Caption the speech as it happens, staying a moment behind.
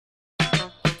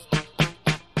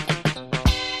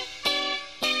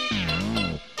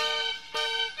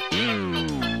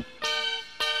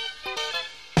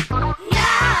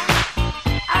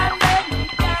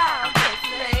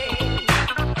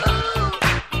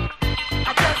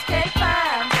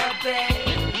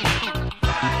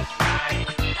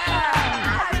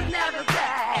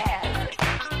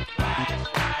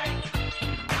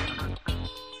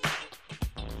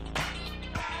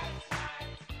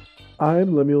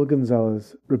I'm Lemuel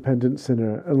Gonzalez, repentant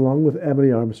sinner, and along with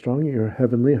Amity Armstrong, your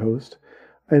heavenly host.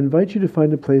 I invite you to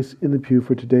find a place in the pew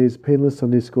for today's painless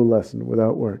Sunday school lesson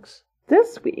without works.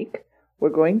 This week, we're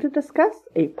going to discuss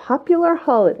a popular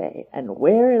holiday and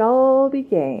where it all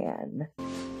began.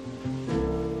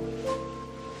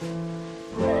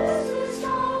 Christmas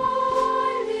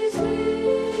time is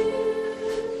here,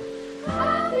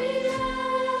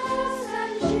 happiness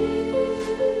and cheer,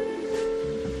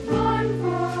 one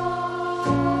for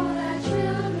all and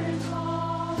children's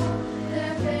all,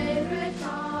 their favorite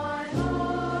time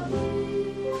of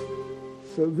year.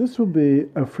 So, this will be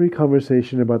a free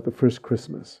conversation about the first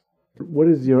Christmas. What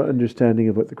is your understanding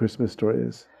of what the Christmas story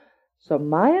is? So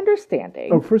my understanding...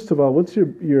 Oh, first of all, what's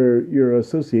your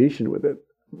association with it?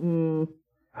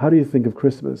 How do you think of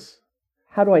Christmas?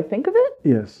 How do I think of it?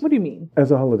 Yes. What do you mean? As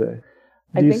a holiday.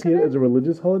 I Do you think see of it it- as a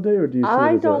religious holiday, or do you see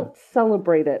I it as don't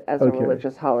celebrate it as a Okay.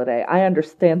 religious holiday. I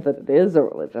understand that it is a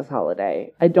religious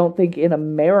holiday. I don't think in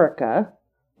America,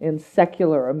 in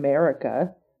secular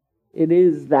America, it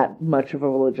is that much of a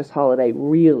religious holiday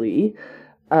really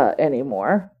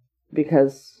anymore.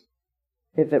 Because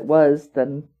if it was,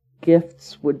 then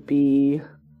gifts would be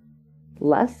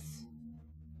less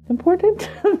important,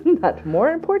 not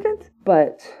more important.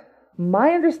 But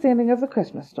my understanding of the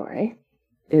Christmas story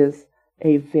is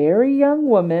a very young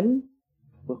woman,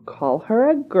 we'll call her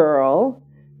a girl,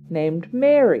 named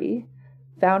Mary,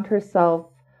 found herself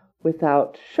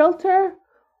without shelter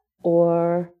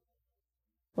or,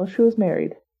 well, she was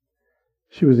married.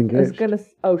 She was I was engaged. gonna.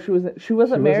 She wasn't She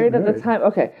wasn't married at the married. time.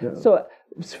 Okay, Yeah. so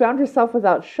she found herself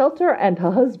without shelter and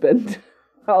a husband,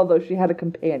 although she had a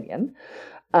companion.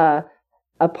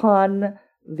 Upon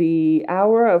the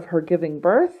hour of her giving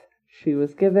birth, she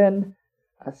was given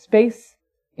a space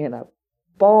in a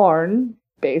barn,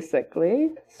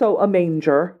 basically. So a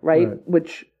manger, right? Right.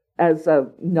 Which, as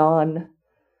a non-rural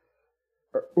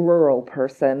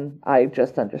person, I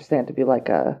just understand to be like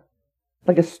a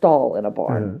stall in a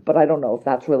barn. Uh-huh. But I don't know if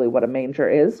that's really what a manger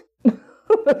is.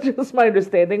 That's just my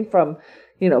understanding from,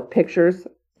 pictures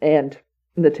and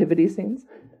nativity scenes.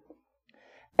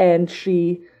 And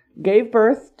she gave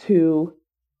birth to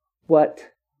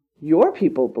what your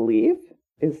people believe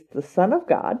is the Son of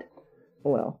God.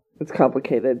 Well, it's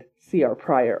complicated. See our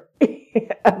prior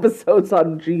episodes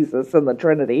on Jesus and the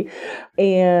Trinity.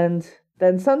 And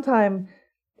then sometime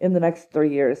in the next 3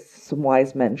 years, some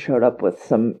wise men showed up with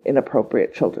some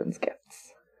inappropriate children's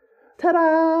gifts.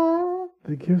 Ta-da!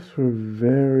 The gifts were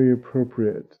very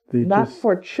appropriate. They Not just,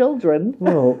 for children.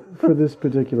 well, for this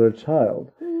particular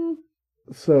child.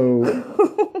 So,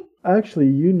 actually,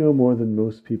 you know more than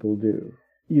most people do.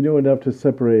 You know enough to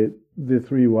separate the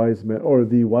three wise men, or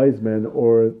the wise men,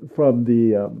 or from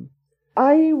the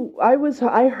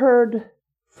I heard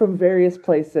from various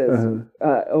places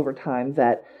Uh-huh. over time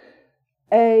that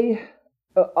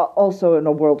also in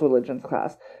a world religions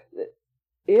class,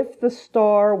 if the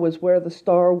star was where the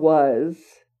star was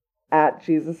at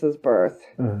Jesus's birth,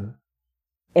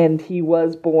 and he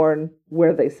was born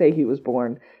where they say he was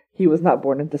born, he was not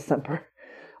born in December.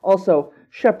 Also,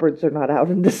 shepherds are not out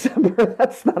in December.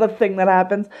 That's not a thing that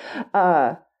happens.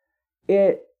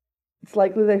 It's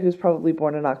likely that he was probably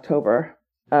born in October,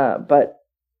 but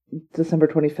December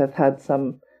 25th had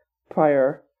some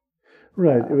prior...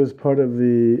 Right. It was part of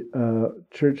the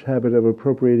church habit of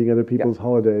appropriating other people's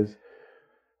holidays.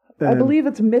 I And believe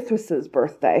it's Mithras'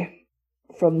 birthday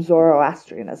from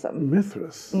Zoroastrianism.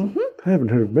 Mithras. I haven't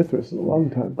heard of Mithras in a long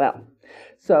time. Well,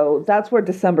 so that's where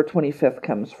December 25th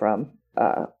comes from.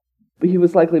 He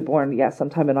was likely born,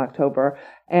 sometime in October.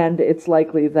 And it's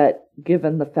likely that,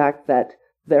 given the fact that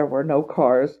there were no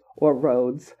cars or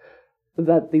roads,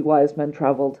 that the wise men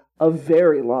traveled a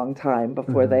very long time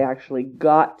before they actually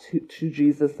got to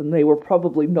Jesus, and they were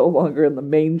probably no longer in the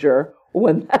manger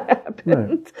when that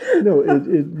happened. Right. No,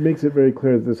 it makes it very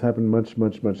clear that this happened much,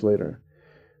 much, much later.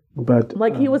 But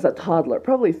Like he was a toddler,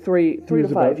 probably three he to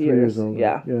was about 5 3 years. old.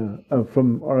 Yeah. Yeah.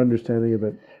 From our understanding of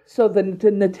it. So the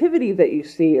nativity that you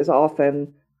see is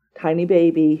often tiny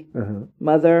baby, Uh-huh.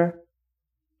 mother,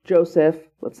 Joseph.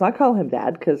 Let's not call him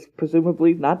dad, because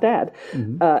presumably not dad.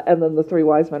 And then the three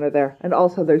wise men are there. And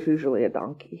also there's usually a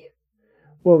donkey.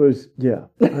 Well,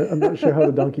 I'm not sure how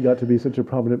the donkey got to be such a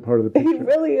prominent part of the He picture.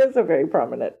 really is a very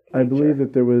prominent I believe feature.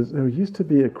 that there used to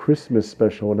be a Christmas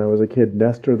special when I was a kid,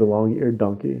 Nestor the Long-Eared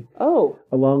Donkey, Oh,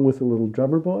 along with a little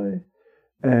drummer boy.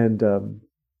 And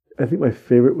I think my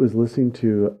favorite was listening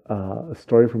to a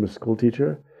story from a school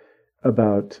teacher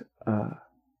about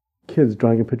kids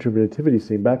drawing a picture of a nativity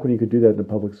scene back when you could do that in a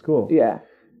public school. yeah.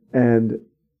 And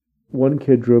one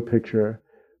kid drew a picture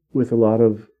with a lot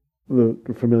of the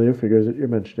familiar figures that you're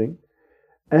mentioning.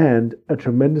 and a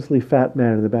tremendously fat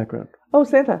man in the background. Oh,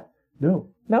 Santa. No.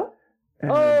 No?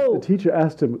 And Oh, the teacher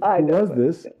asked him, I who know was that.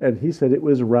 this? And he said it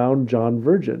was Round John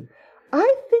Virgin.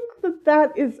 I think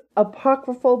that is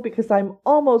apocryphal because I'm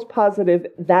almost positive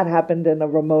that happened in a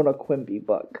Ramona Quimby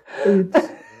book.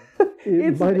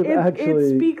 It might have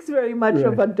actually... It speaks very much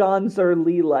of a Right. Donzer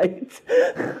Leelite.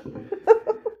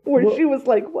 Where Well- she was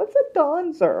like, what's a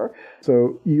Donzer?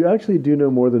 So you actually do know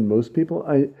more than most people.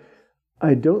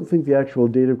 I don't think the actual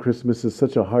date of Christmas is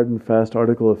such a hard and fast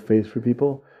article of faith for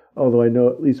people, although I know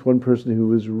at least one person who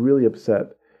was really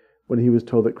upset when he was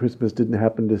told that Christmas didn't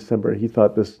happen in December. He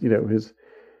thought this,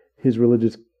 his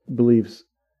religious beliefs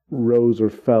rose or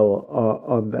fell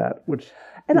on that, which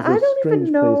And is I a don't strange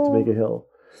even place to know. make a hill.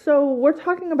 So we're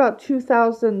talking about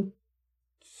 2000-ish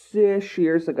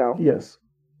years ago. Yes.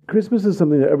 Christmas is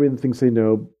something that everyone thinks they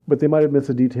know, but they might have missed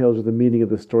the details or the meaning of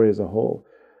the story as a whole.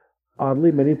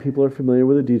 Oddly, many people are familiar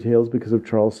with the details because of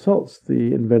Charles Schulz,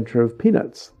 the inventor of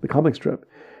Peanuts, the comic strip.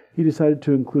 He decided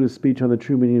to include a speech on the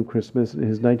true meaning of Christmas in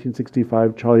his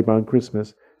 1965 Charlie Brown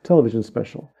Christmas television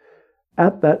special.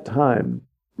 At that time,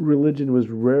 religion was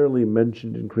rarely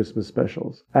mentioned in Christmas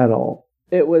specials at all.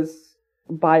 It was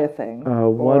buy a thing.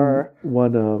 One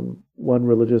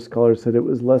religious scholar said it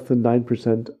was less than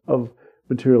 9% of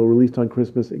material released on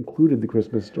Christmas included the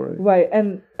Christmas story. Right,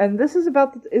 and this is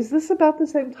this about the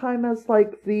same time as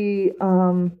like the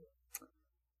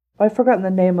I've forgotten the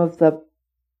name of the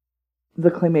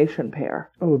claymation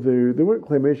pair. Oh, they weren't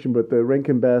claymation, but the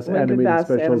Rankin Bass Rankin animated Bass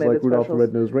specials animated like Rudolph the specials.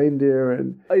 Red-Nosed Reindeer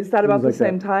and Is that about the things like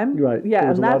same that. time? Right. Yeah, There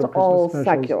was and a lot that's of Christmas all specials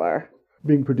secular.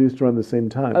 being produced around the same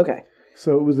time. Okay.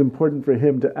 So it was important for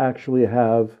him to actually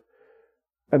have,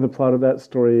 and the plot of that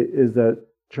story is that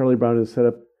Charlie Brown is set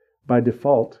up by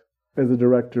default as the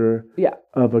director Yeah.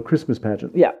 of a Christmas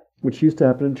pageant, Yeah. which used to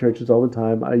happen in churches all the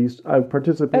time. I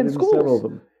participated And in schools. several of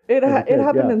them. It As a kid,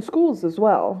 happened yeah. in schools as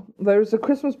well. There's a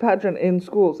Christmas pageant in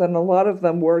schools, and a lot of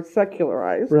them were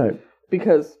secularized Right.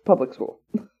 because public school.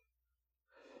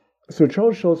 So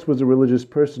Charles Schulz was a religious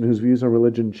person whose views on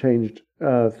religion changed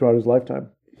throughout his lifetime.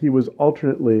 He was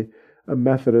alternately a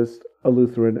Methodist, a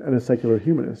Lutheran, and a secular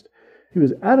humanist. He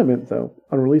was adamant, though,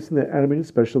 on releasing the animated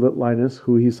special that Linus,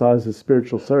 who he saw as his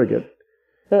spiritual surrogate,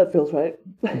 That feels right.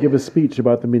 give a speech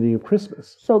about the meaning of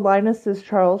Christmas. So Linus is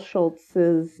Charles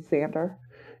Schultz's Xander.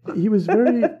 He's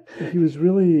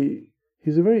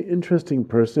a very interesting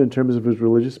person in terms of his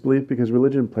religious belief because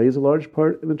religion plays a large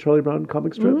part in the Charlie Brown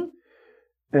comic strip. Mhm.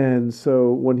 And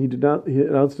so when he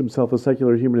announced himself a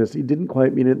secular humanist, he didn't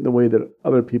quite mean it in the way that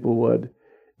other people would.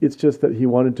 It's just that he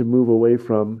wanted to move away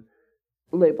from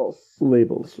Labels.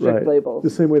 labels, Strict right? labels. The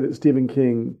same way that Stephen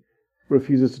King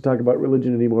refuses to talk about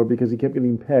religion anymore because he kept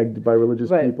getting pegged by religious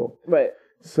Right. people. Right.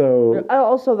 So,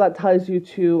 Also, that ties you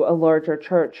to a larger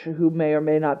church who may or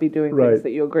may not be doing Right. things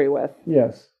that you agree with.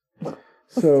 yes.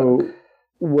 So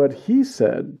what he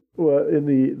said in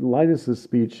the Linus's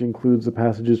speech includes the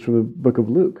passages from the book of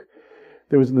Luke.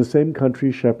 There was in the same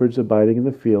country shepherds abiding in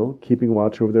the field, keeping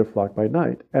watch over their flock by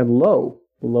night. And lo,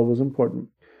 the lo was important.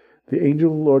 The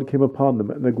angel of the Lord came upon them,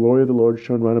 and the glory of the Lord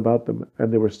shone round about them,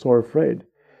 and they were sore afraid.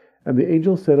 And the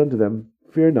angel said unto them,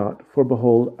 Fear not, for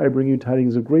behold, I bring you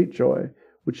tidings of great joy,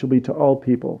 which shall be to all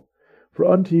people. For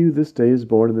unto you this day is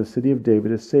born in the city of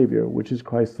David a Saviour, which is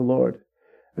Christ the Lord.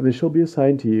 And there shall be a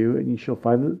sign to you, and ye shall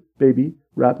find the baby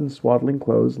wrapped in swaddling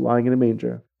clothes, lying in a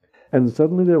manger. And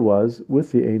suddenly there was,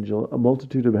 with the angel, a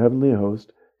multitude of heavenly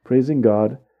hosts, praising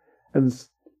God, and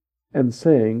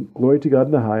saying, Glory to God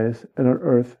in the highest, and on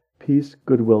earth peace,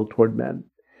 goodwill toward men.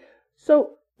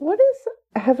 So, what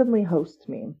does heavenly host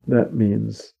mean? That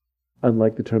means,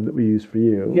 unlike the term that we use for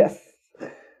you, Yes.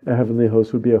 a heavenly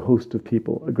host would be a host of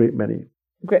people, a great many.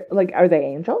 Great. Like, are they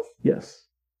angels? Yes.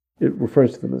 It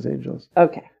refers to them as angels.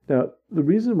 Okay. Now, the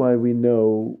reason why we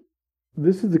know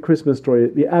this is the Christmas story,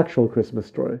 the actual Christmas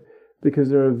story, because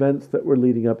there are events that were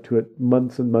leading up to it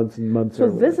months and months and months So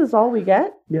earlier. this is all we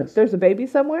get? Yes. There's a baby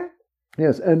somewhere?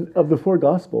 Yes, and of the four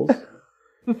Gospels,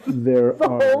 there The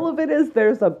are... whole of it is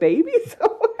there's a baby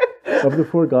somewhere? Of the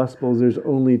four Gospels, there's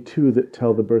only two that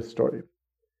tell the birth story.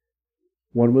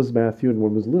 One was Matthew and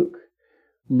one was Luke.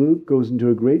 Luke goes into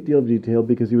a great deal of detail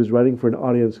because he was writing for an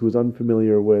audience who was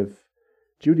unfamiliar with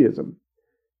Judaism.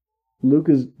 Luke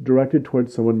is directed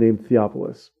towards someone named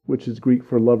Theophilus, which is Greek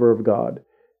for lover of God,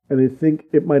 and they think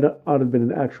it might not have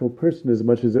been an actual person as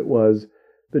much as it was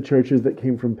the churches that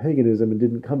came from paganism and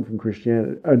didn't come from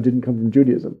Christianity, didn't come from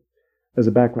Judaism as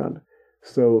a background.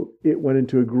 So it went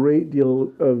into a great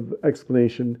deal of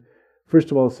explanation,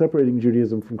 first of all, separating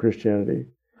Judaism from Christianity,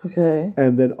 Okay.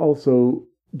 and then also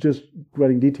just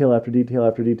writing detail after detail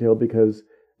after detail because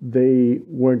they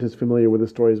weren't as familiar with the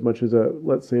story as much as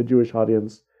let's say, a Jewish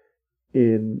audience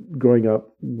in growing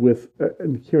up with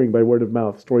and hearing by word of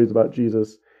mouth stories about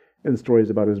Jesus and stories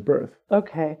about his birth.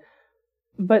 Okay.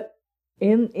 But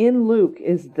in Luke,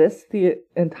 is this the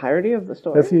entirety of the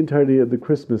story? That's the entirety of the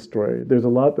Christmas story. There's a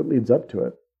lot that leads up to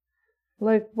it.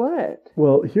 Like what?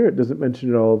 Well, here it doesn't mention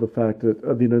at all the fact that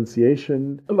of the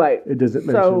Annunciation. Right. It doesn't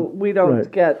mention. So we don't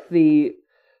right. get the,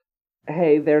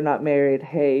 hey, they're not married.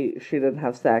 Hey, she didn't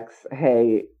have sex.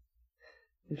 Hey,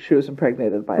 she was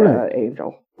impregnated by Right. an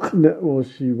angel. No, well,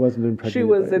 she wasn't impregnated. She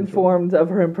was by an angel. informed of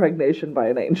her impregnation by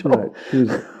an angel. Right. She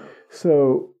was,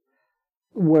 so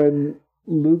when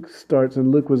Luke starts,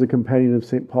 and Luke was a companion of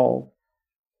St. Paul,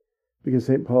 because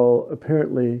St. Paul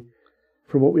apparently,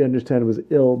 from what we understand, was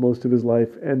ill most of his life,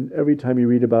 and every time you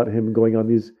read about him going on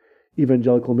these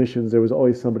evangelical missions, there was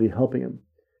always somebody helping him.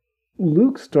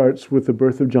 Luke starts with the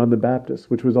birth of John the Baptist,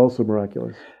 which was also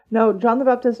miraculous. No, John the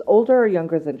Baptist, older or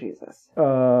younger than Jesus?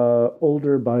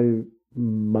 Older by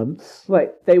months,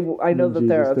 Right. I know that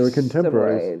they're Jesus. of They were similar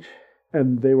contemporaries. age.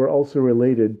 and they were also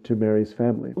related to Mary's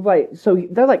family. Right. So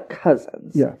they're like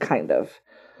cousins. Yeah. Kind of.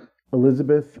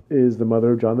 Elizabeth is the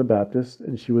mother of John the Baptist,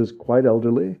 and she was quite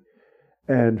elderly.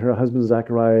 And her husband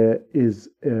Zachariah is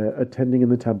attending in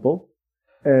the temple,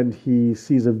 and he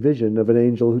sees a vision of an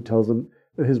angel who tells him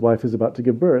that his wife is about to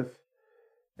give birth,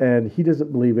 and he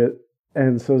doesn't believe it.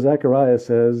 And so Zachariah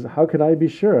says, "How can I be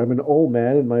sure? I'm an old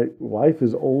man, and my wife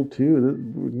is old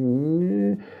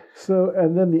too." So,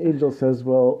 and then the angel says,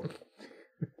 "Well,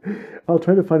 I'll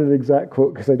try to find an exact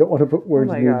quote because I don't want to put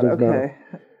words in the angel's mouth." Okay.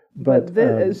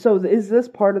 But so is this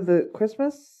part of the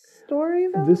Christmas story,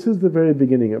 though? This is the very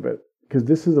beginning of it, because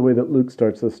this is the way that Luke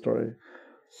starts this story.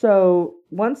 So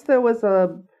once there was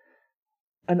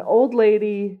an old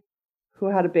lady who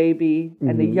had a baby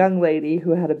and a Mhm. young lady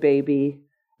who had a baby,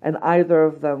 and either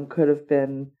of them could have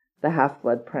been the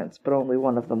Half-Blood Prince, but only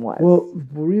one of them was. Well,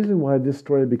 the reason why this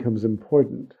story becomes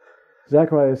important,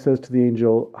 Zachariah says to the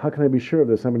angel, "How can I be sure of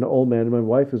this? I'm an old man and my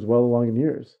wife is well along in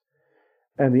years."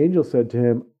 And the angel said to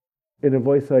him, in a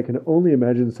voice that I can only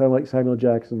imagine sound like Samuel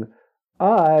Jackson,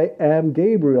 "I am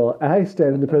Gabriel. I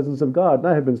stand in the presence of God, and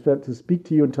I have been sent to speak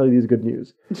to you and tell you these good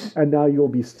news. And now you will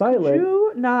be Could silent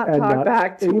you not and talk not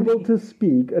back to able me? to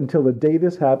speak until the day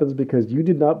this happens, because you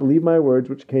did not believe my words,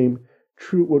 which came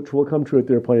true, which will come true at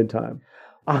their appointed time.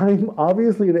 I'm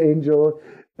obviously an angel,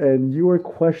 and you are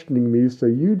questioning me, so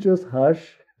you just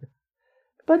hush."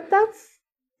 But that's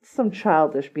some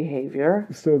childish behavior.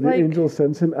 So the angel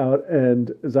sends him out,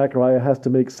 and Zachariah has to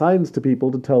make signs to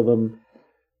people to tell them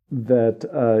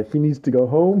that he needs to go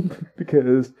home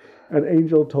because an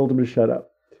angel told him to shut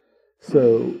up.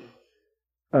 So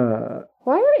Why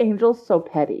are angels so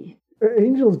petty?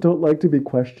 angels don't like to be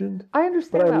questioned. I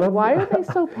understand But I that. love- Why are they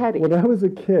so petty? When I was a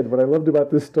kid, what I loved about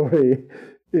this story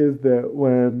is that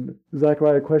when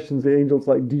Zachariah questions the angel, it's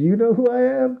like, "Do you know who I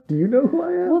am? Do you know who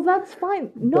I am?" Well, that's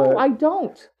fine. No, But- I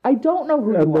don't. I don't know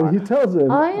who and you then are. he tells him,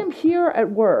 I am here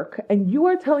at work, and you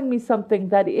are telling me something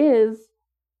that is,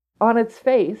 on its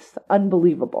face,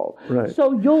 unbelievable. Right.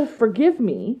 So you'll forgive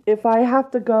me if I have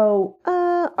to go,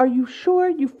 are you sure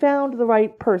you found the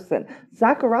right person?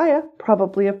 Zachariah,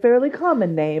 probably a fairly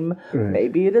common name. Right.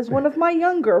 Maybe it is one of my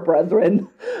younger brethren.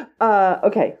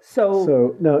 Okay,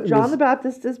 so now John this- the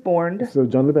Baptist is born. So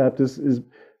John the Baptist is,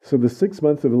 so the 6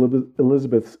 months of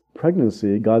Elizabeth's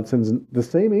pregnancy, God sends the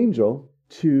same angel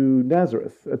to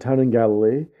Nazareth, a town in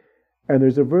Galilee, and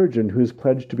there's a virgin who is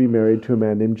pledged to be married to a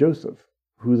man named Joseph,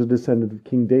 who's a descendant of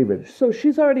King David. So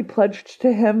she's already pledged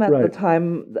to him at the Right.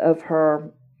 time of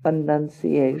her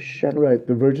annunciation. Right,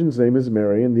 the virgin's name is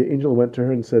Mary, and the angel went to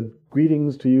her and said,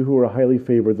 "Greetings to you who are highly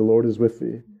favored, the Lord is with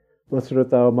thee. Blessed art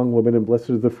thou among women, and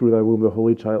blessed is the fruit of thy womb, the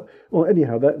holy child." Well,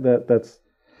 anyhow, that's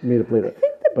made up later. I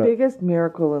think the But- biggest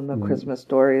miracle in the Christmas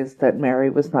story is that Mary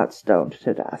was not stoned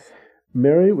to death.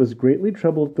 Mary was greatly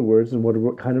troubled at the words and wondered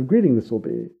what kind of greeting this will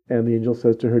be. And the angel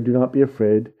says to her, "Do not be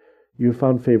afraid. You have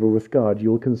found favor with God.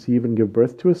 You will conceive and give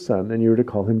birth to a son, and you are to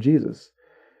call him Jesus."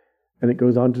 And it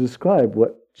goes on to describe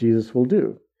what Jesus will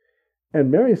do. And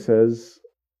Mary says,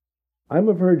 "I'm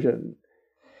a virgin."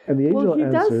 And the angel Well, he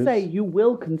answers, does say you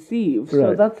will conceive, so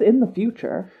Right. that's in the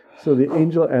future. So the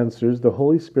angel answers, "The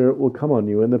Holy Spirit will come on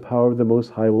you, and the power of the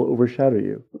Most High will overshadow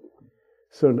you."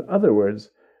 So in other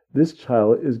words, this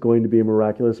child is going to be a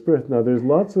miraculous birth. Now, there's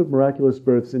lots of miraculous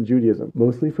births in Judaism,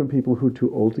 mostly from people who are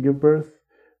too old to give birth.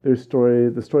 The story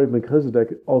of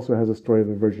Melchizedek also has a story of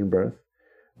a virgin birth.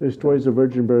 There's stories of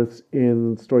virgin births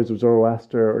in stories of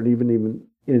Zoroaster, or even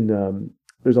in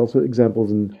there's also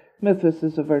examples Mythos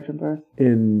is a virgin birth.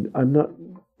 I'm not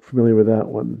familiar with that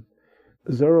one.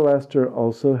 Zoroaster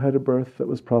also had a birth that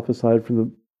was prophesied from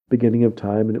the beginning of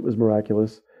time and it was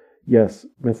miraculous. Yes,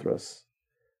 Mithras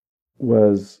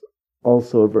was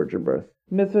also a virgin birth.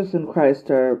 Mithras and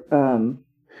Christ are,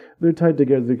 They're tied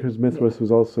together because Mithras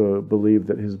was also believed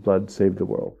that his blood saved the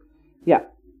world. yeah.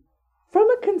 From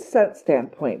a consent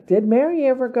standpoint, did Mary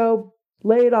ever go,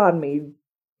 lay it on me?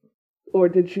 Or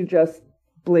did she just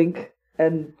blink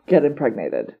and get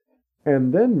impregnated?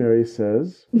 And then Mary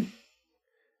says,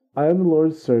 I am the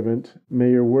Lord's servant.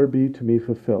 May your word be to me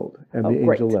fulfilled. And the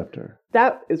great. angel left her.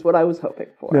 That is what I was hoping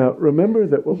for. Now, remember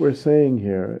that what we're saying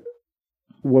here,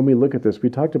 when we look at this, we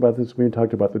talked about this when we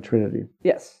talked about the Trinity.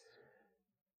 Yes.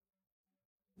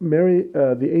 Mary,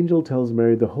 the angel tells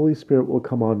Mary, the Holy Spirit will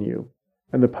come on you,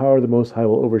 and the power of the Most High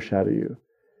will overshadow you.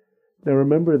 Now,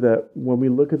 remember that when we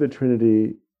look at the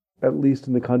Trinity, at least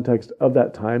in the context of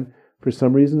that time, for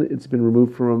some reason it's been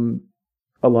removed from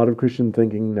a lot of Christian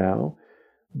thinking now,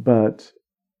 but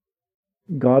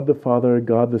God the Father,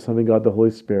 God the Son, and God the Holy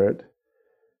Spirit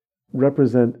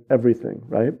represent everything,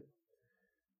 right?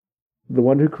 The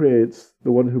one who creates,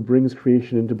 the one who brings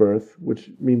creation into birth, which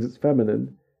means it's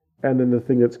feminine, and then the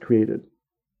thing that's created.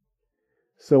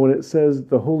 So when it says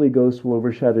the Holy Ghost will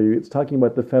overshadow you, it's talking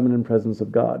about the feminine presence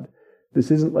of God. This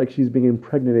isn't like she's being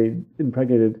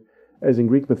impregnated as in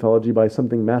Greek mythology by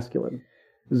something masculine.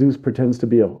 Zeus pretends to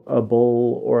be a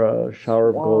bull or a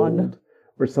shower Swan. of gold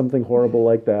or something horrible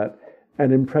like that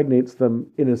and impregnates them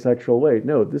in a sexual way.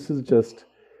 No, this is just,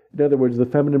 in other words, the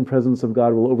feminine presence of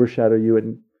God will overshadow you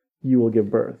and you will give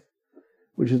birth,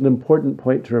 which is an important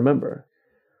point to remember.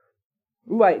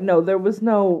 Right. No, there was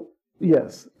no.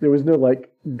 Yes, there was no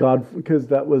like God, because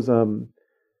that was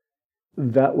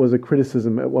a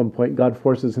criticism at one point. God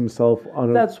forces himself on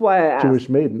a That's why I asked. Jewish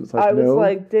maiden. It's like, I was no.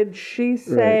 like, did she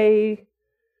say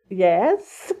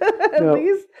yes? At No.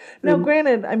 least. Now, And-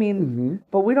 granted, I mean, Mhm.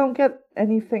 but we don't get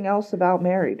anything else about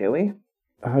Mary, do we?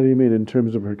 How do you mean in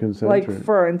terms of her consent? Like or-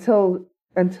 for until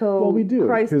Well, we do,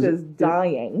 Christ 'cause is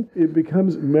dying. it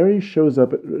becomes, Mary shows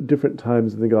up at different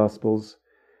times in the Gospels,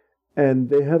 and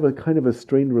they have a kind of a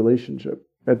strained relationship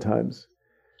at times,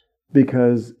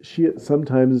 because she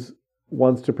sometimes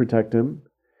wants to protect him.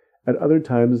 At other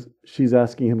times, she's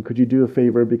asking him, could you do a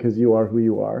favor because you are who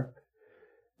you are?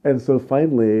 And so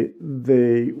finally,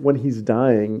 when he's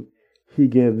dying, he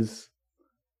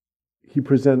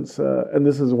presents, and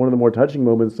this is one of the more touching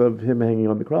moments of him hanging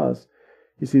on the cross.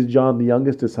 He sees John, the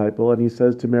youngest disciple, and he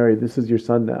says to Mary, this is your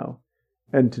son now.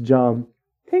 And to John,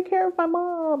 Take care of my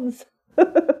moms.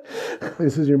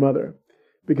 this is your mother.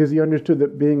 Because he understood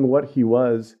that being what he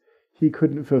was, he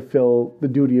couldn't fulfill the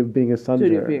duty of being a son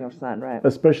Duty to of her, being a son, right?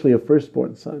 especially a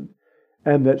firstborn son.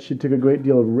 And that she took a great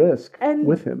deal of risk And-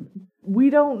 with him.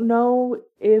 We don't know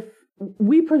if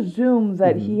we presume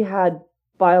that Mm-hmm. he had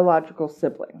biological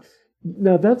siblings.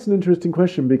 Now, that's an interesting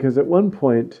question, because at one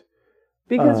point,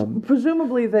 Because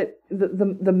presumably that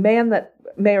the man that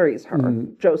marries her,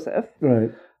 Mhm. Joseph,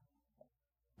 right,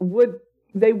 would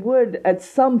at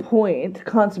some point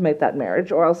consummate that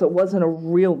marriage, or else it wasn't a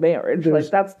real marriage. There's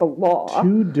Like that's the law.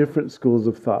 two different schools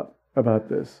of thought about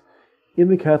this. In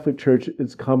the Catholic Church,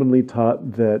 it's commonly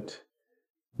taught that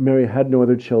Mary had no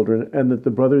other children, and that the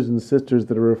brothers and sisters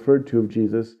that are referred to of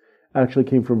Jesus actually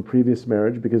came from previous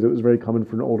marriage, because it was very common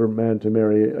for an older man to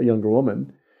marry a younger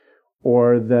woman,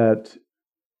 or that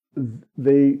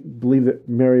they believe that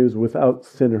Mary was without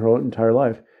sin her entire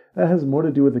life. That has more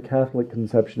to do with the Catholic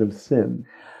conception of sin.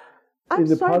 I'm In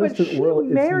the sorry, but Protestant she world,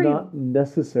 married. it's not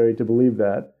necessary to believe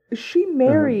that. She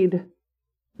married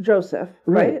Joseph,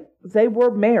 right? Right. They were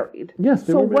married. Yes,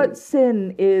 they so were what married.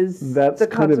 sin is That's the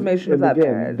kind of- consummation of and that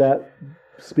again, marriage? That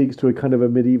speaks to a kind of a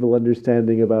medieval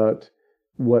understanding about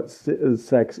what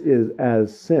sex is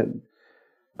as sin.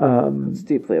 It's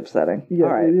deeply upsetting. Yeah,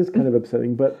 All right. it is kind of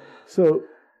upsetting. But so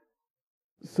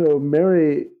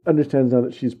Mary understands now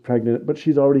that she's pregnant, but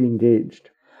she's already engaged.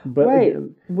 But Right.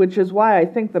 again, Which is why I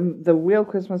think the real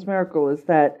Christmas miracle is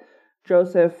that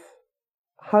Joseph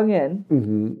hung in.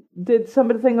 mhm. Did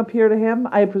something appear to him?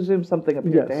 I presume something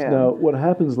appeared to Yes. him. Now, what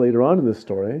happens later on in this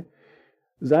story?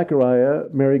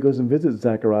 Mary goes and visits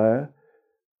Zachariah.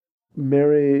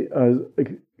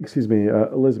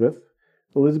 Elizabeth.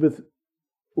 Elizabeth,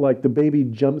 like the baby,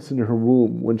 jumps in her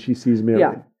womb when she sees Mary.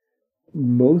 Yeah.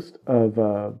 Most of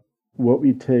what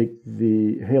we take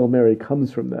the Hail Mary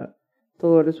comes from that. The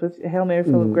Lord is with you. Hail Mary,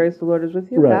 full of Mhm. grace, the Lord is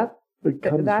with you. Right. It That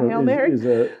comes that from Hail Mary? is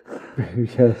a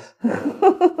yes.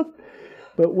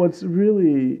 But what's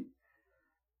really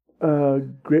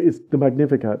great is the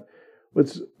Magnificat.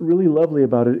 What's really lovely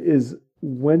about it is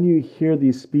when you hear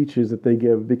these speeches that they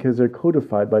give, because they're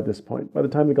codified by this point. By the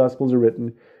time the Gospels are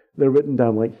written, they're written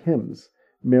down like hymns.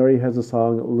 Mary has a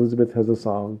song, Elizabeth has a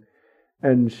song,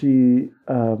 And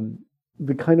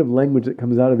the kind of language that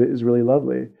comes out of it is really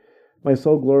lovely. My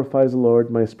soul glorifies the Lord,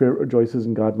 my spirit rejoices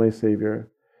in God my Savior.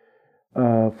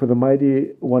 For the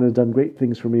mighty one has done great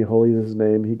things for me, holy is his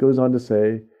name. He goes on to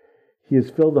say, he has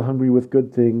filled the hungry with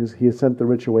good things, he has sent the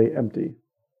rich away empty.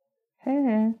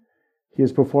 He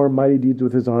has performed mighty deeds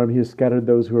with his arm, he has scattered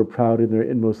those who are proud in their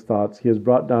inmost thoughts. He has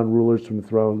brought down rulers from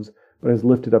thrones, but has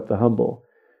lifted up the humble.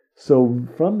 So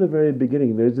from the very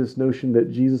beginning, there's this notion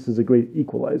that Jesus is a great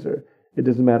equalizer. It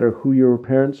doesn't matter who your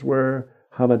parents were,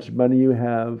 how much money you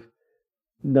have,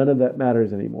 none of that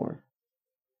matters anymore.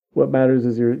 What matters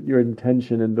is your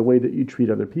intention and the way that you treat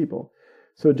other people.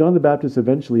 So John the Baptist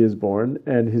eventually is born,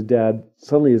 and his dad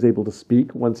suddenly is able to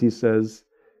speak once he says...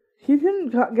 He didn't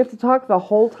get to talk the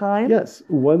whole time? Yes,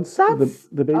 once That's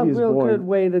the baby is a real born, good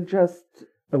way to just...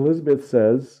 Elizabeth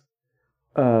says,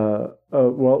 well,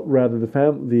 rather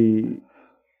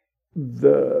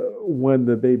when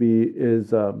the baby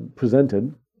is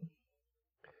presented,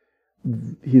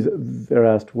 they're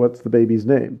asked, what's the baby's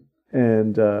name?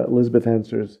 And Elizabeth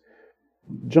answers,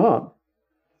 John,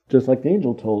 just like the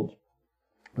angel told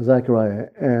Zechariah.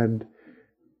 And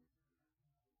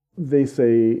they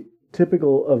say,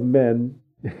 typical of men,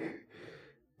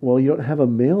 well, you don't have a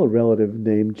male relative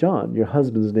named John. Your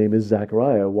husband's name is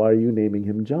Zechariah. Why are you naming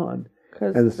him John?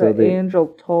 Because the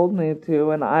angel told me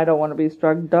to, and I don't want to be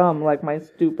struck dumb like my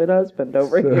stupid husband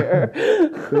over here.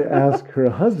 They ask her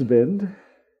husband,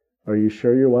 are you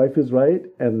sure your wife is right?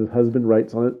 And the husband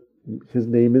writes on it, his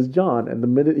name is John. And the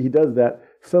minute he does that,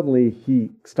 suddenly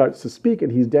he starts to speak,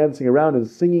 and he's dancing around and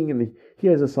singing, and he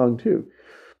has a song too.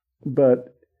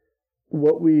 But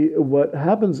what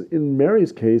happens in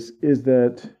Mary's case is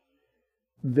that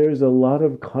there's a lot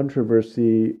of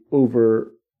controversy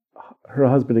over her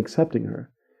husband accepting her,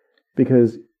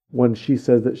 because when she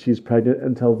says that she's pregnant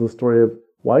and tells the story of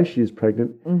why she's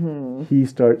pregnant, he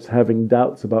starts having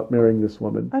doubts about marrying this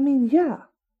woman. I mean, yeah.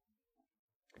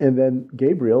 And then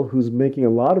Gabriel, who's making a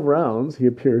lot of rounds, he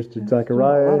appears to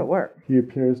Zechariah. A lot of work. He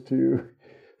appears to...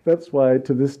 That's why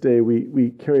to this day we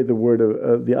carry the word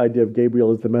of the idea of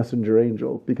Gabriel as the messenger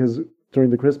angel, because during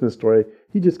the Christmas story,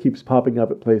 he just keeps popping up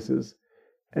at places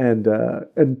and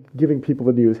giving people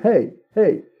the news. Hey,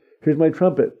 here's my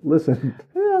trumpet. Listen.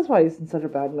 Maybe that's why he's in such a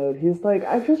bad mood. He's like,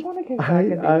 I just want to kick back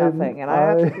and do nothing, and I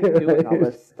have to keep doing all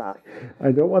this stuff.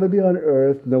 I don't want to be on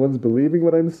earth. No one's believing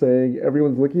what I'm saying.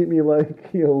 Everyone's looking at me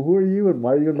like, who are you and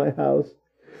why are you in my house?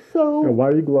 So, and why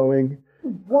are you glowing?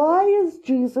 Why is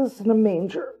Jesus in a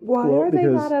manger? Why are they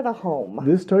not at a home?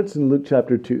 This starts in Luke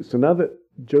chapter 2. So now that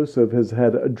Joseph has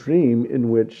had a dream in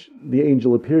which the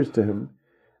angel appears to him,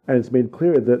 and it's made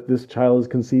clear that this child is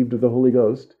conceived of the Holy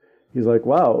Ghost, he's like,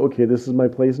 wow, okay, this is my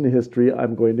place in history.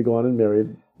 I'm going to go on and marry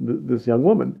this young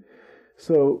woman.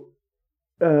 So,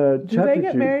 do they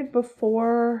get married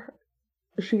before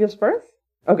she gives birth?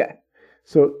 Okay.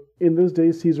 So, in those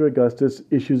days, Caesar Augustus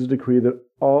issues a decree that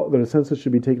a census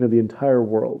should be taken of the entire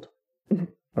world.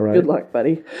 All right. Good luck,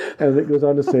 buddy. And it goes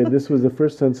on to say this was the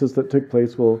first census that took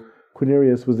place while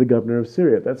Quirinius was the governor of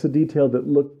Syria. That's a detail that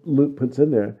Luke puts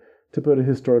in there to put a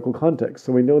historical context.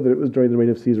 So we know that it was during the reign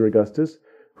of Caesar Augustus,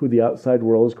 who the outside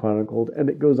world is chronicled, and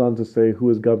it goes on to say who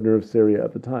was governor of Syria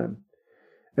at the time.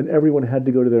 And everyone had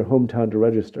to go to their hometown to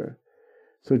register.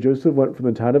 So Joseph went from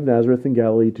the town of Nazareth in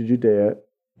Galilee to Judea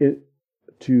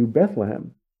to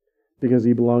Bethlehem, because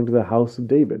he belonged to the house of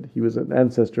David. He was an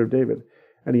ancestor of David.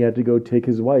 And he had to go take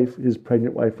his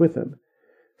pregnant wife with him.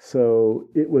 So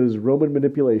it was Roman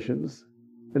manipulations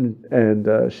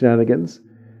and shenanigans,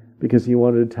 because he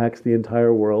wanted to tax the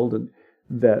entire world, and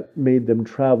that made them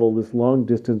travel this long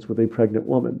distance with a pregnant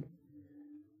woman.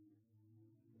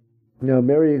 Now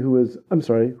Mary, who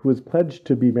was pledged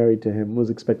to be married to him, was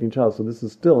expecting a child. So this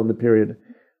is still in the period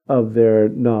of their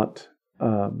not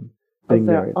being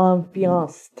married.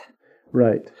 Enfianced.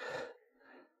 Right.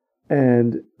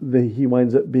 And he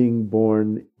winds up being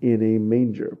born in a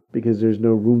manger because there's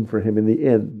no room for him in the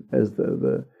inn, as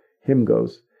the hymn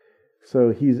goes.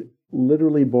 So he's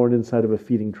literally born inside of a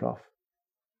feeding trough.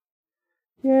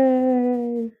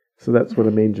 Yay! So that's what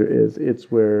a manger is.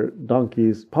 It's where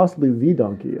donkeys, possibly the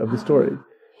donkey of the story.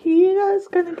 He is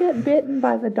going to get bitten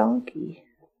by the donkey.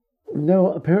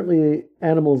 No, apparently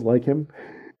animals like him.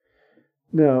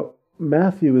 Now,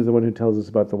 Matthew is the one who tells us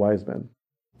about the wise men.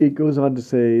 It goes on to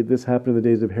say this happened in the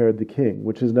days of Herod the king,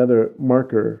 which is another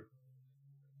marker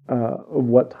of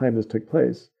what time this took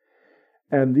place.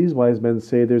 And these wise men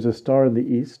say there's a star in the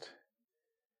east,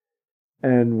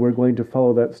 and we're going to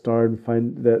follow that star and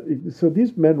find that. So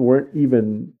these men weren't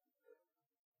even,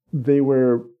 they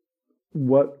were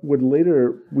what would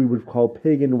later we would call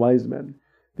pagan wise men.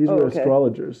 These were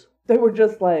astrologers. They were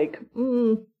just like,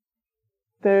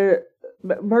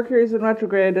 Mercury's in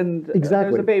retrograde and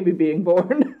Exactly. there's a baby being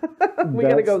born. We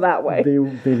got to go that way.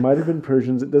 They might have been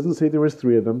Persians. It doesn't say there was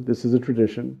 3 of them. This is a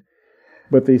tradition.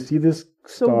 But they see this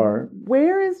star. So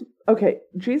where is... Okay,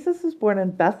 Jesus is born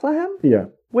in Bethlehem? Yeah,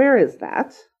 Where is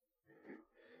that?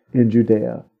 in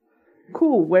Judea.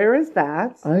 Cool, where is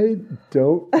that? I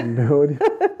don't know.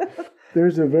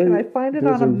 There's a very... Can I find it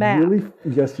there's on a map?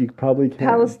 Yes, you probably can.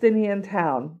 Palestinian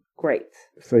town. Great.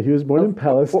 So he was born in Of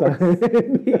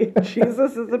Palestine.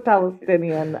 Jesus is a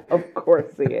Palestinian. Of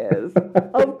course he is.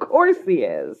 Of course he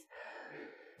is.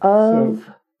 Of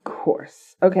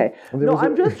course. Okay. There No, was a-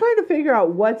 I'm just trying to figure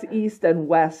out what's east and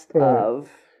west Right. of...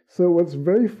 So what's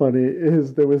very funny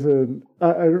is there was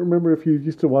I remember if you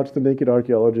used to watch The Naked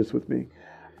Archaeologist with me,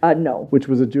 No. which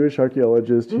was a Jewish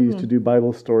archaeologist who used Mm-hmm. to do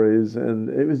Bible stories, and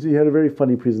he had a very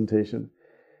funny presentation.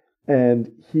 And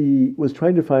he was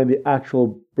trying to find the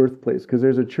actual birthplace, because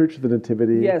there's a Church of the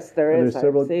Nativity. Yes, there and is. There's I'm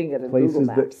several seeing it in places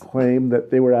Google Maps. that claim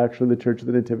that they were actually the Church of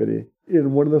the Nativity.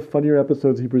 In one of the funnier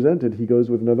episodes he presented, he goes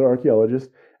with another archaeologist,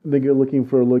 and they go looking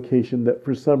for a location that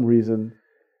for some reason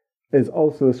is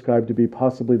also ascribed to be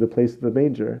possibly the place of the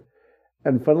manger.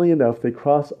 And funnily enough, they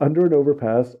cross under an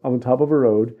overpass on the top of a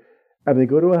road, and they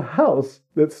go to a house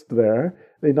that's there.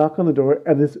 They knock on the door,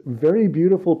 and this very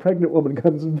beautiful pregnant woman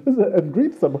comes and visit and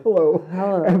greets them. Hello.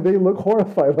 Hello. And they look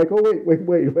horrified, like, oh, wait,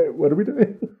 what are we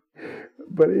doing?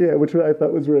 But yeah, which I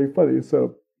thought was really funny.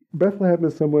 So Bethlehem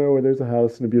is somewhere where there's a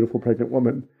house and a beautiful pregnant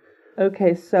woman.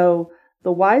 Okay, so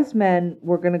the wise men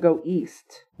were going to go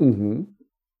east. Mm-hmm.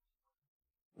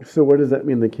 So where does that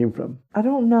mean they came from? I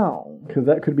don't know. Because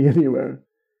that could be anywhere.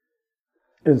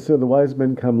 And so the wise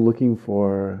men come looking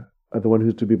for the one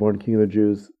who's to be born king of the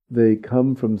Jews. They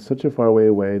come from such a far way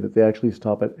away that they actually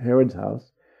stop at Herod's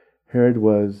house. Herod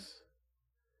was...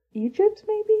 Egypt,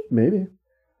 maybe? Maybe.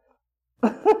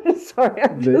 Sorry,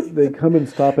 I'm just... They come and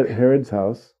stop at Herod's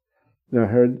house. Now,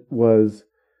 Herod was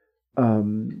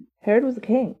Herod was a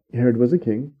king. Herod was a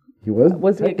king. He was.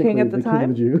 Was he a king at the technically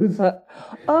time? King of the Jews.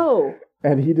 Oh,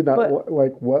 And he did not But- what?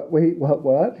 Wait, what?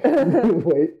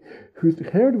 Wait.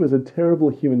 Herod was a terrible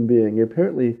human being. He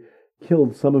apparently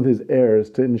killed some of his heirs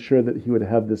to ensure that he would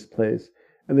have this place.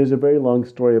 And there's a very long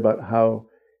story about how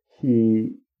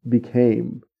he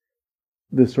became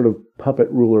this sort of puppet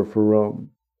ruler for Rome,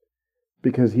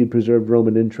 because he had preserved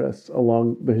Roman interests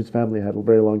that his family had a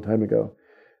very long time ago.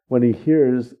 When he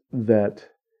hears that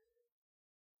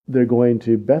they're going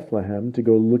to Bethlehem to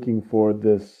go looking for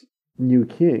this new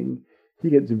king, he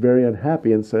gets very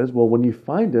unhappy and says, well, when you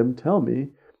find him, tell me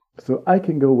so I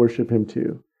can go worship him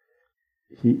too.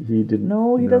 He didn't.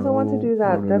 No, he doesn't want to do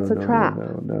that. That's a trap.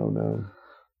 No.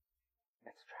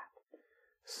 That's a trap.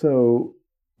 So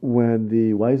when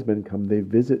the wise men come, they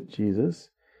visit Jesus,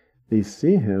 they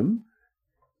see him,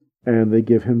 and they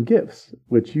give him gifts,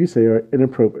 which you say are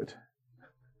inappropriate.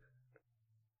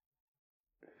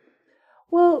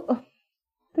 Well,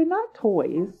 they're not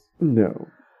toys. No.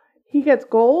 He gets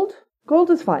gold. Gold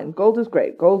is fine. Gold is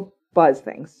great. Gold buys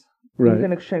things. Right. You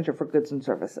can exchange it for goods and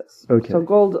services. Okay. So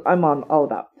gold, I'm on all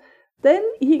about. Then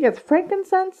he gets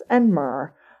frankincense and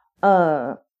myrrh.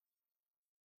 I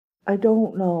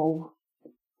don't know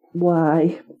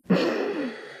why.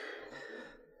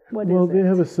 What is Well, it? they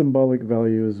have a symbolic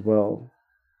value as well.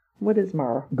 What is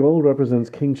myrrh? Gold represents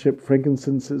kingship.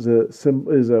 Frankincense is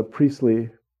a priestly.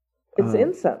 It's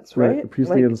incense, right? A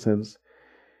priestly Like- incense.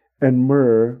 And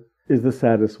myrrh is the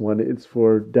saddest one. It's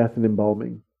for death and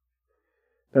embalming.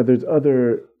 Now, there's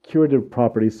other curative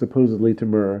properties supposedly to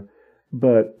myrrh,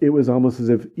 but it was almost as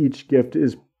if each gift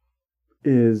is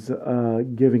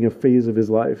giving a phase of his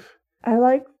life. I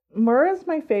like myrrh is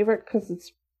my favorite because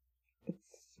it's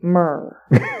myrrh.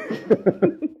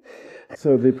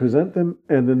 So they present them,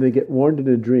 and then they get warned in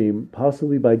a dream,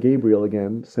 possibly by Gabriel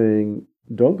again, saying,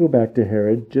 don't go back to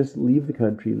Herod, just leave the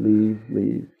country,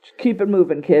 leave. Keep it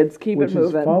moving, kids. Keep Which it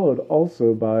moving. is followed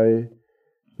also by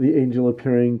the angel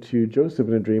appearing to Joseph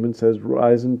in a dream and says,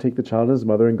 rise and take the child and his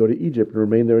mother and go to Egypt and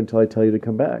remain there until I tell you to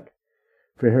come back.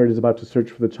 For Herod is about to search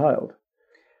for the child.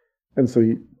 And so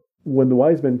when the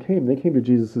wise men came, they came to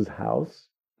Jesus' house.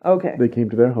 Okay. They came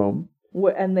to their home,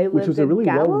 And they lived which was a in really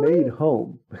Galilee? well-made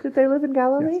home. Did they live in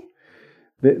Galilee?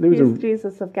 There was He's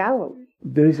Jesus of Galilee.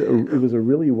 it was a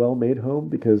really well-made home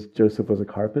because Joseph was a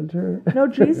carpenter. No,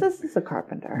 Jesus is a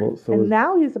carpenter. Well, so and is-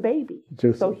 now he's a baby.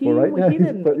 Joseph, So he- well, right now, he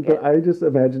didn't make but it. I just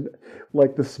imagined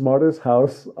like the smartest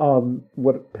house on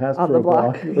what passed On for the a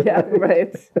block. Yeah,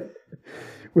 right.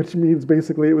 which means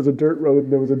basically it was a dirt road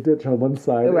and there was a ditch on one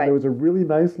side, and Right. there was a really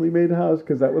nicely made house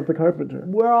because that was the carpenter.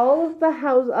 Where all of the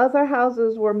other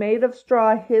houses were made of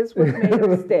straw, his was made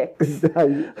of sticks.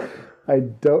 I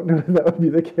don't know if that would be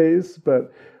the case,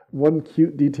 but one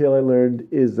cute detail I learned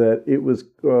is that it was,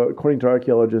 according to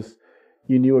archaeologists,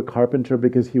 you knew a carpenter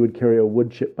because he would carry a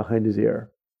wood chip behind his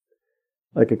ear,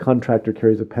 like a contractor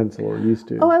carries a pencil or used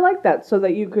to. Oh, I like that, so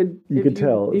that you could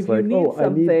tell. It's if like, you need oh, I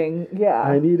need- something. Yeah.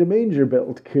 I need a manger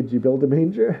built. Could you build a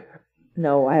manger?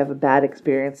 No, I have a bad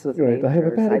experience with Right, mangers. I have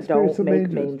a bad experience don't with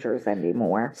make mangers. mangers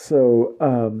anymore. So,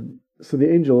 so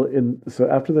the angel so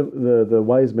after the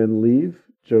wise men leave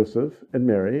Joseph and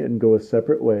Mary and go a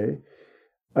separate way,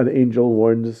 an angel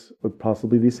warns, or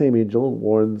possibly the same angel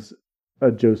warns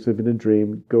Joseph in a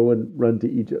dream, go and run to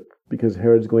Egypt because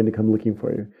Herod's going to come looking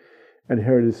for you. And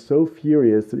Herod is so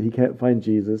furious that he can't find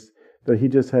Jesus that he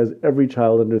just has every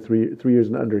child under 3 years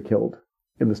and under killed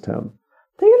in this town.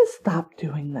 They gotta stop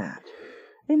doing that.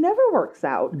 It never works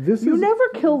out. You never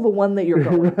kill the one that you're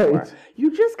going for. Right.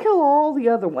 You just kill all the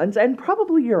other ones, and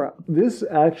probably Europe. This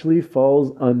actually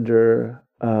falls under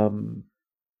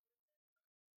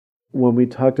when we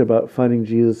talked about finding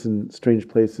Jesus in strange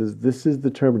places. This is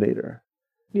the Terminator.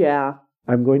 Yeah.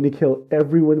 I'm going to kill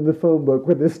everyone in the phone book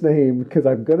with this name because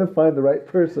I'm going to find the right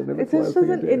person. And It it's the just last thing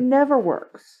I doesn't. do. It never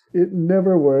works. It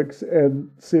never works, and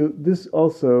so this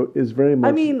also is very much.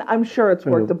 I mean, I'm sure it's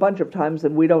worked a bunch of times,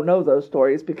 and we don't know those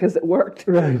stories because it worked.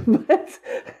 Right.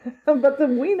 But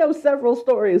then we know several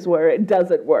stories where it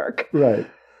doesn't work. Right.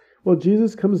 Well,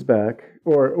 Jesus comes back,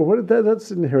 or what?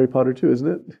 That's in Harry Potter too, isn't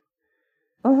it?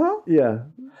 Uh-huh. Yeah.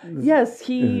 Yes,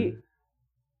 he...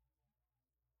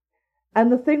 And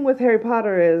the thing with Harry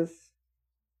Potter is,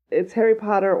 it's Harry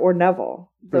Potter or Neville.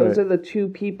 Those Right. are the two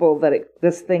people that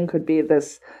this thing could be,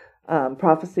 this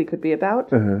prophecy could be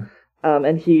about. Uh-huh.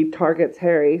 And he targets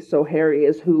Harry, so Harry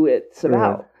is who it's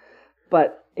about. Right.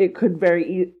 But it could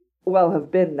very well have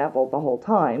been Neville the whole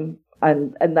time.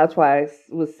 And that's why I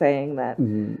was saying that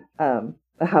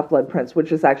the Half-Blood Prince,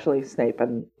 which is actually Snape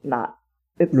and not...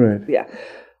 It's, Right. Yeah.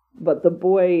 But the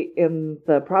boy in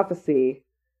the prophecy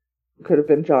could have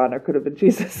been John or could have been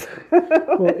Jesus.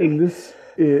 Well, in this,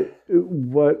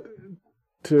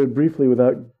 to briefly,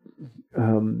 without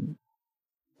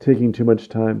taking too much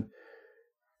time,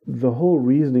 the whole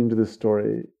reasoning to this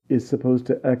story is supposed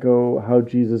to echo how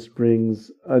Jesus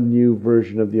brings a new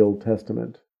version of the Old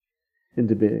Testament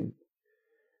into being.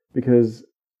 Because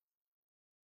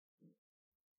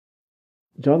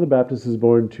John the Baptist is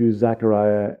born to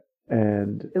Zachariah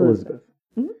and Elizabeth.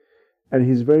 Mhm. And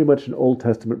he's very much an Old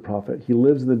Testament prophet. He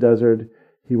lives in the desert.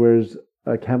 He wears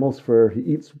a camel's fur. He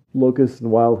eats locusts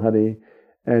and wild honey.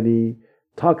 And he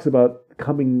talks about the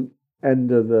coming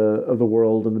end of the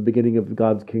world and the beginning of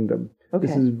God's kingdom. Okay.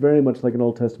 This is very much like an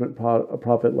Old Testament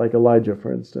prophet like Elijah,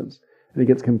 for instance. And he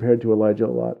gets compared to Elijah a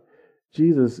lot.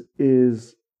 Jesus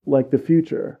is like the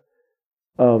future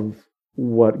of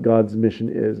what God's mission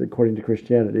is according to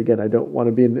Christianity. Again, I don't want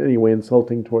to be in any way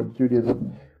insulting towards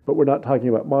Judaism, but we're not talking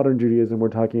about modern Judaism. We're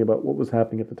talking about what was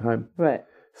happening at the time. Right.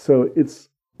 So it's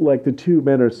like the two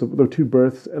births and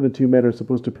the two men are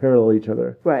supposed to parallel each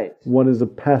other. Right. One is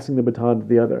passing the baton to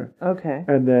the other. Okay.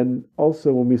 And then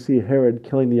also when we see Herod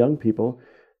killing the young people,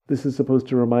 this is supposed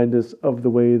to remind us of the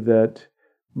way that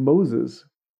Moses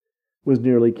was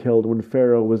nearly killed when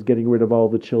Pharaoh was getting rid of all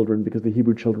the children because the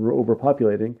Hebrew children were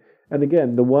overpopulating. And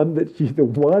again, the one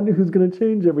who's going to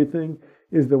change everything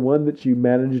is the one that you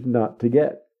managed not to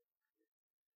get.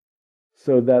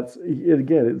 So that's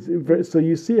again. So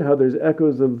you see how there's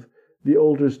echoes of the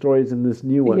older stories in this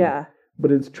new one. Yeah.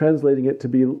 But it's translating it to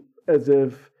be as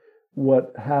if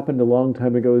what happened a long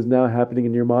time ago is now happening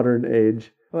in your modern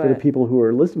age for the Right. people who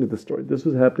are listening to the story. This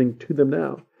was happening to them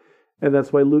now. And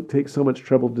that's why Luke takes so much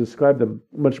trouble to describe them,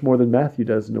 much more than Matthew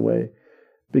does in a way.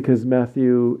 Because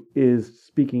Matthew is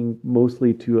speaking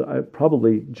mostly to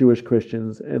probably Jewish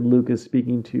Christians, and Luke is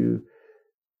speaking to,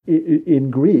 in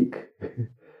Greek,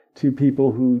 to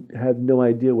people who had no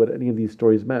idea what any of these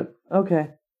stories meant. Okay.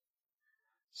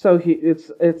 So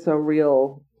it's a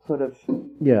real sort of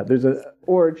Yeah, there's a,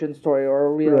 origin story or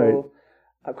a real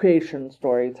Right. creation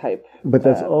story type. but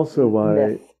that's also why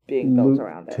myth being built Luke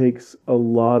around it. takes a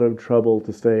lot of trouble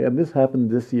to say, and this happened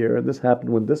this year, and this happened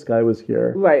when this guy was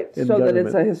here. Right. in So that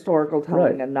it's government. a historical telling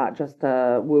Right. and not just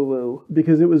a woo woo.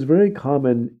 Because it was very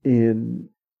common in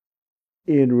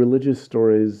religious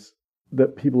stories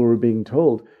that people were being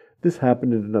told, this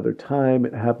happened in another time,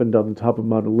 it happened on the top of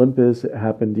Mount Olympus, it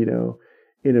happened,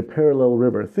 in a parallel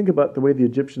river. Think about the way the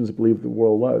Egyptians believed the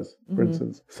world was, for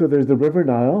instance. So there's the River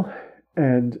Nile,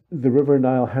 and the River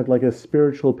Nile had like a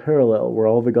spiritual parallel where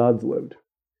all the gods lived.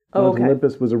 Oh, Mount okay.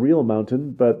 Olympus was a real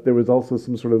mountain, but there was also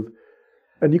some sort of,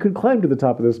 and you could climb to the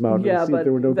top of this mountain Yeah, and see but if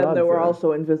there were no then gods there were there.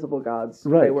 also invisible gods. They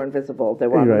Right. were invisible. They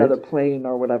were on Right. another plane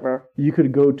or whatever. You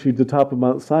could go to the top of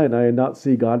Mount Sinai and not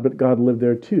see God, but God lived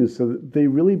there too. So they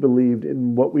really believed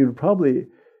in what we would probably,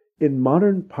 in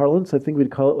modern parlance, I think we'd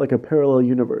call it like a parallel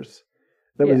universe.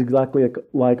 That was Yeah. exactly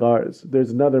like ours.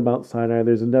 There's another Mount Sinai,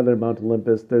 there's another Mount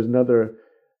Olympus, there's another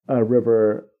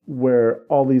river where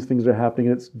all these things are happening.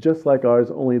 And it's just like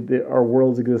ours, only our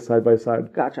worlds exist side by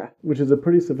side, Gotcha. which is a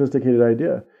pretty sophisticated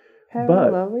idea.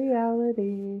 Parallel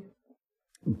reality.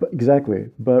 Exactly.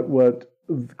 But what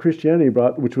Christianity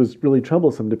brought, which was really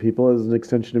troublesome to people as an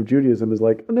extension of Judaism, is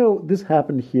like, no, this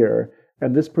happened here,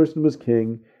 and this person was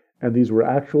king, and these were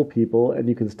actual people, and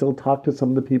you can still talk to some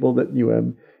of the people that knew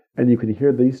him, and you can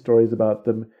hear these stories about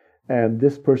them, and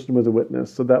this person was a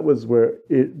witness. So that was where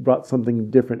it brought something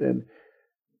different in.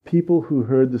 People who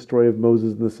heard the story of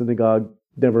Moses in the synagogue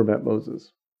never met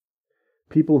Moses.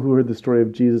 People who heard the story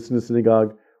of Jesus in the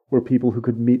synagogue were people who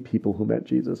could meet people who met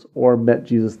Jesus or met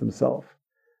Jesus themselves.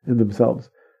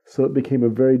 So it became a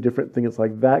very different thing. It's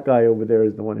like that guy over there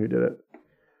is the one who did it.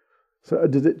 So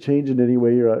does it change in any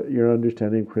way your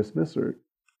understanding of Christmas? Or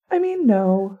I mean,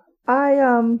 no. I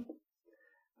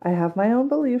have my own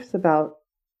beliefs about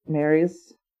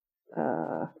Mary's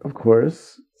of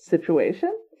course,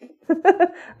 situation.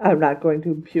 I'm not going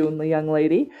to impugn the young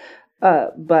lady,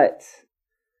 but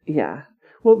yeah.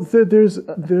 well,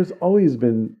 there's always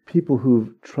been people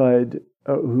who've tried,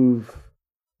 who've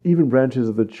even branches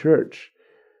of the church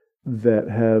that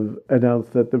have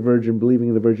announced that believing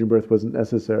in the virgin birth wasn't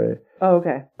necessary. Oh,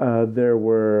 okay. There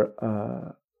were,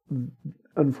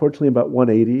 unfortunately, about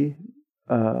 180.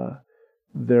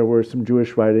 There were some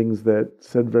Jewish writings that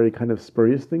said very kind of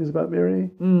spurious things about Mary,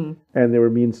 and they were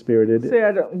mean-spirited. See,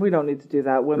 we don't need to do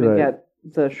that. Women Right. get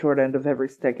the short end of every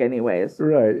stick, anyways.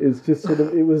 Right. It's just sort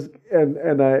of, it was,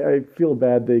 and I feel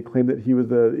bad. They claimed that he was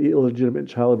the illegitimate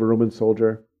child of a Roman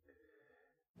soldier.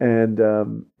 And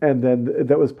then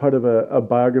that was part of a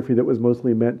biography that was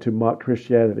mostly meant to mock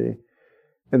Christianity.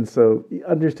 And so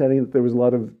understanding that there was a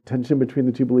lot of tension between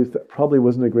the two beliefs, that probably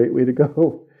wasn't a great way to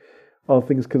go, all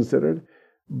things considered.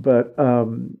 But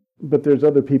there's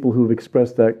other people who've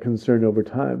expressed that concern over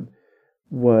time.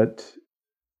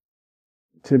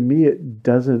 To me, it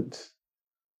doesn't.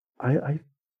 I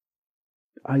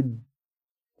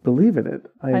believe in it.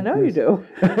 I know you do.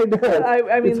 I know.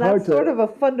 I mean, It's hard that's sort of a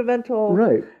fundamental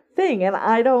right. thing, and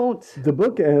I don't. The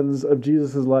bookends of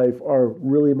Jesus' life are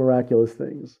really miraculous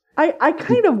things. I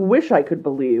kind of wish I could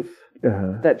believe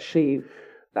that she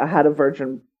had a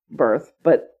virgin birth,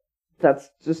 but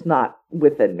that's just not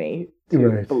within me to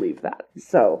Right. believe that.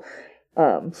 So,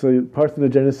 So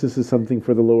parthenogenesis is something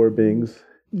for the lower beings,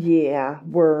 yeah,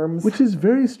 worms. which is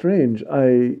very strange.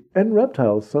 And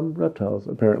reptiles, some reptiles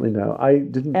apparently now. I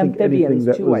didn't think anything Amphibians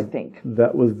that too, was I think.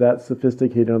 that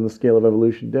sophisticated on the scale of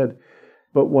evolution did.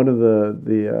 But one of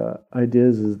the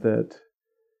ideas is that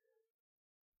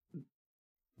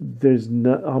there's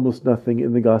almost nothing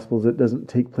in the Gospels that doesn't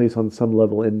take place on some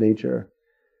level in nature.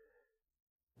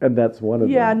 And that's one of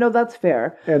them. Yeah, no, that's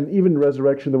fair. And even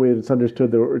resurrection, the way it's understood,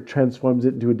 that it transforms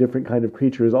it into a different kind of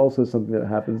creature, is also something that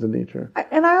happens in nature.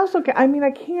 And I also, I mean,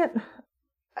 I can't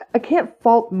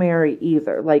fault Mary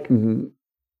either. Like, Mm-hmm.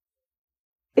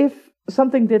 if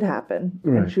something did happen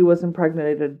Right. and she was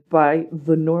impregnated by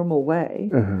the normal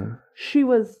way, Uh-huh. she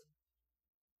was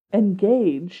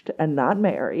engaged and not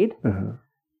married, Uh-huh.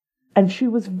 and she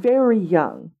was very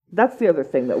young. That's the other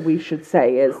thing that we should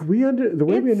say is The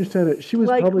way we It's understand it, she was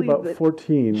probably likely about that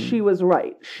 14. she was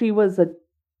right. She was a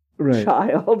right.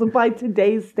 child by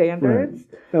today's standards.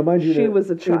 Now, mind you, She in was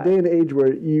a in a child. day and age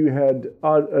where you had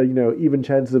even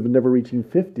chances of never reaching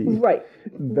 50. Right.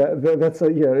 That's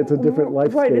it's a different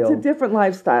life Right, scale. it's a different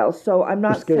lifestyle. So I'm or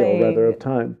not scale saying rather of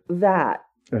time. that.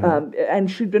 Uh-huh. And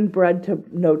she'd been bred to,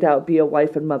 no doubt, be a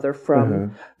wife and mother from Uh-huh.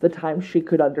 the time she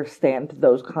could understand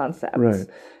those concepts, Right.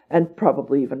 and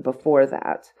probably even before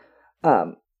that.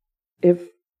 If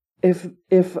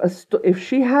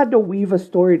she had to weave a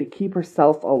story to keep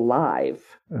herself alive,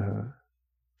 Uh-huh.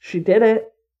 she did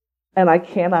it, and I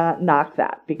cannot knock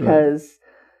that because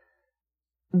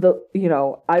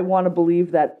I want to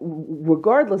believe that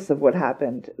regardless of what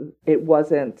happened, it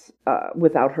wasn't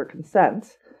without her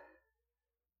consent.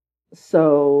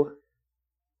 So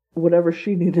whatever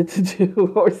she needed to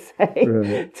do or say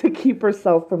Right. to keep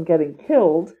herself from getting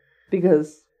killed,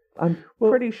 because I'm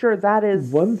pretty sure that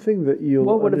is One thing that you'll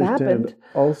what would have understand happened.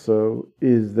 also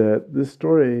is that this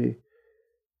story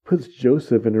puts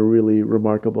Joseph in a really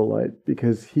remarkable light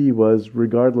because he was,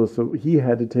 regardless of, he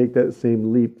had to take that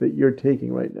same leap that you're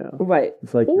taking right now. Right.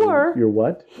 It's like, Or you're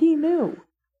what? he knew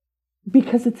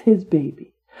because it's his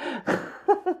baby.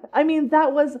 I mean,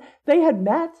 they had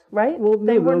met, right? Well,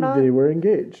 they were not. They were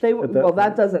engaged.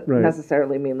 That doesn't Right.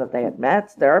 necessarily mean that they had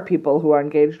met. There are people who are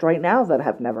engaged right now that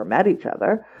have never met each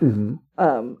other. Mm-hmm.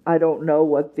 I don't know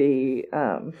what the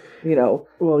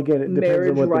Well, again, it depends marriage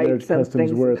on what the marriage rights and customs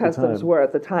things were at the time.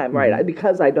 at the time, right?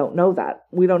 Because I don't know that.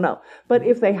 We don't know. But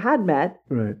if they had met,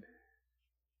 Right.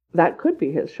 that could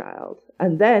be his child.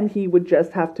 And then he would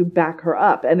just have to back her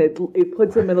up. And it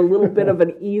puts him in a little bit of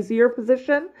an easier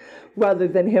position rather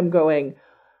than him going,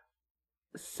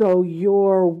 so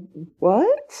you're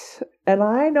what? And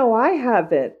I know I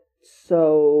haven't.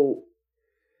 So,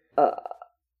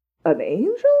 an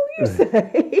angel, you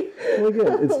say? Well,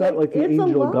 again, it's not like the it's a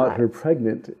angel got lot. her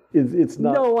pregnant. It's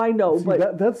not. No, I know, See,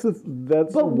 but that's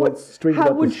what's strange how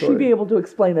about would the story. she be able to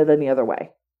explain it any other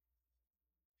way?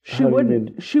 She How do you wouldn't.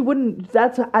 mean? She wouldn't.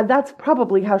 That's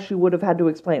probably how she would have had to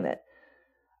explain it.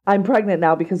 I'm pregnant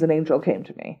now because an angel came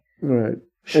to me. Right.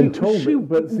 And told me,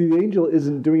 but see, the angel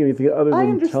isn't doing anything other than I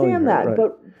telling understand her, that,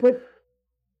 right. but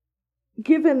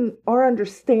given our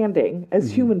understanding as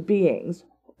Mm-hmm. human beings,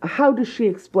 how does she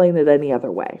explain it any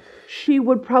other way? She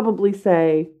would probably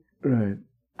say, Right.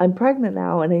 "I'm pregnant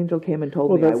now. An angel came and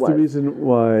told Well, me I that's was." the reason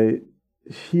why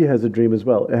he has a dream as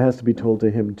well. It has to be told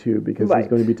to him too, because he's Right.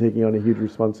 going to be taking on a huge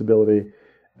responsibility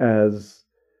as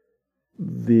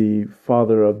the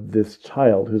father of this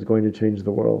child who's going to change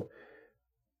the world.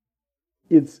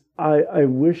 I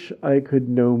wish I could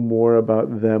know more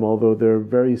about them, although they're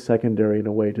very secondary in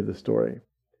a way to the story.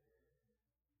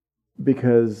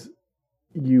 Because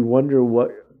you wonder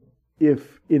what,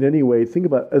 if in any way, think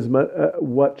about as much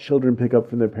what children pick up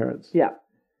from their parents. Yeah.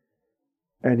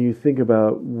 And you think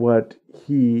about what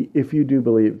if you do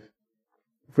believe,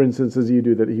 for instance, as you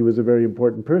do, that he was a very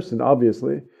important person,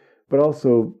 obviously, but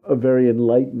also a very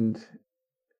enlightened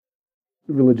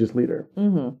religious leader,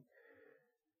 Mm-hmm.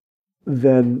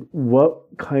 then what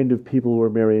kind of people were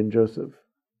Mary and Joseph,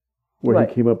 where Right.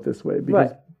 he came up this way?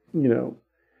 Because, Right.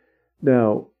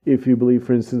 Now, if you believe,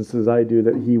 for instance, as I do,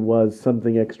 that he was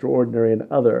something extraordinary and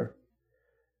other,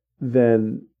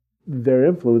 then their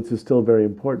influence is still very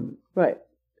important. Right.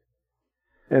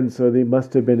 And so they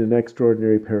must have been an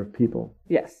extraordinary pair of people.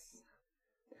 Yes.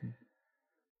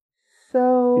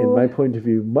 So, In my point of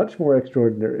view, much more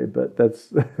extraordinary, but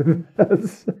that's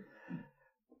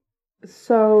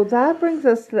so that brings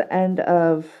us to the end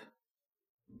of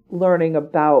learning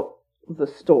about the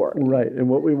story. right. And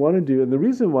what we want to do, and the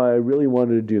reason why I really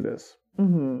wanted to do this,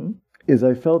 Mm-hmm. is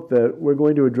I felt that we're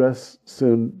going to address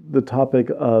soon the topic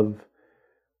of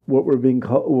what we're being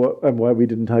called, and why we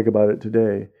didn't talk about it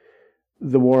today,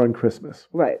 the war on Christmas.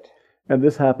 Right. And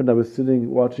this happened, I was sitting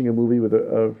watching a movie with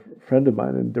a friend of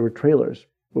mine, and there were trailers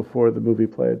before the movie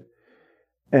played.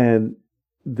 And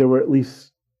there were at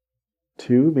least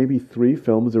 2, maybe 3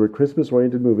 films. There were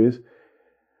Christmas-oriented movies.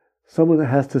 Someone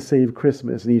has to save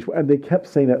Christmas, and they kept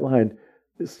saying that line,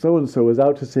 so-and-so is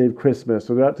out to save Christmas.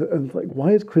 So they're out to, and it's like,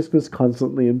 why is Christmas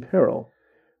constantly in peril?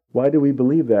 Why do we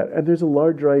believe that? And there's a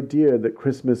larger idea that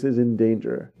Christmas is in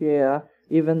danger. Yeah.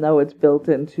 Even though it's built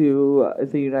into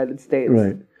the United States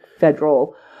Right.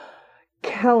 federal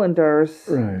calendars.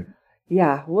 Right.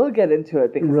 Yeah, we'll get into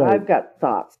it because Right. I've got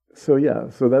thoughts. So yeah,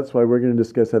 so that's why we're going to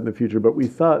discuss that in the future. But we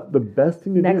thought the best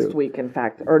thing to do Next week, in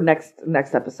fact, or next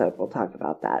episode, we'll talk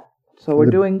about that. So we're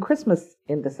doing Christmas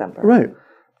in December. right?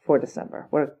 For December.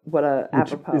 What a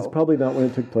Which apropos. is probably not when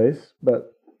it took place,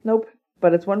 but Nope.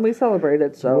 But it's when we celebrate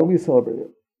it, so when we celebrate it.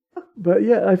 But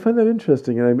yeah, I find that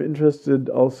interesting, and I'm interested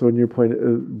also in your point,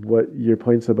 what your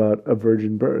points about a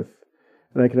virgin birth,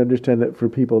 and I can understand that for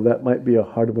people that might be a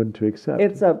hard one to accept.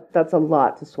 that's a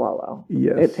lot to swallow.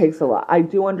 Yes. It takes a lot. I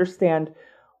do understand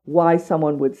why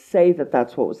someone would say that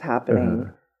that's what was happening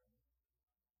Uh-huh.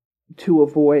 to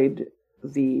avoid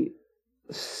the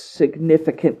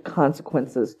significant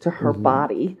consequences to her Mm-hmm.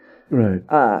 body Right.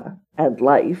 and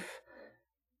life.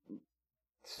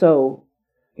 So,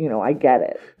 I get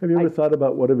it. Have you ever thought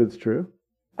about what if it's true?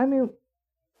 I mean,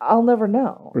 I'll never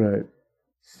know. Right.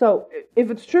 So, if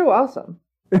it's true, awesome.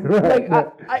 right.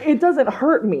 Like, it doesn't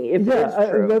hurt me if yeah, it's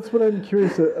true. and that's what I'm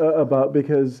curious about,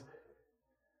 because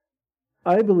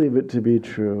I believe it to be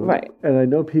true. Right. And I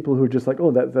know people who are just like,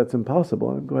 oh, that's impossible.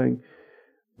 And I'm going,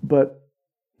 but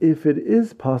if it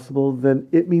is possible, then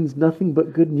it means nothing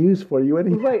but good news for you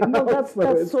anyhow. Right. No, that's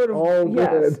So it's sort of all yes,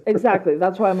 good. exactly.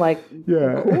 That's why I'm like,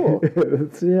 Yeah. cool.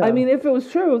 Yeah. I mean, if it was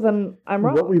true, then I'm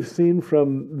wrong. What we've seen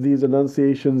from these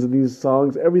annunciations and these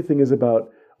songs, everything is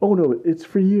about, oh no, it's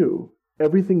for you.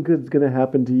 everything good's going to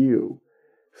happen to you.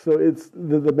 So it's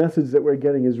the message that we're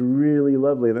getting is really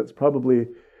lovely. And that's probably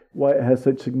why it has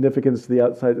such significance to the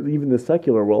outside, even the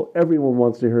secular world. Everyone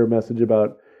wants to hear a message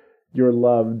about you're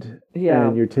loved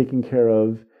and you're taken care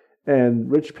of.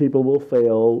 And rich people will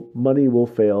fail, money will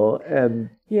fail,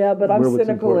 and yeah, but I'm what's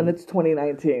cynical, and important. it's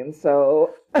 2019, so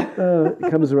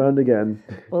It comes around again.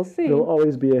 we'll see. There'll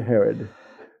always be a Herod.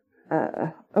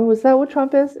 Oh, is that what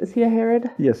Trump is? Is he a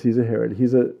Herod? Yes, he's a Herod.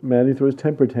 He's a man who throws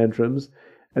temper tantrums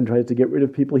and tries to get rid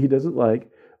of people he doesn't like.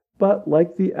 But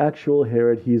like the actual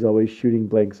Herod, he's always shooting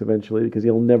blanks eventually because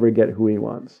he'll never get who he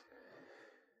wants.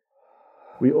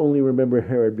 We only remember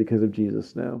Herod because of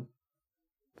Jesus now.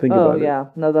 Think Oh, about it. yeah.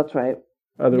 No, that's right.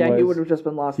 Otherwise, Yeah, he would have just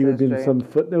been lost he in would have been history. some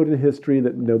footnote in history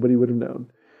that nobody would have known.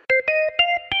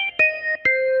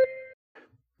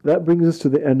 That brings us to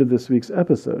the end of this week's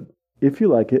episode. If you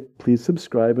like it, please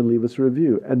subscribe and leave us a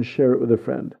review and share it with a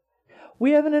friend.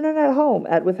 We have an internet home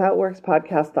at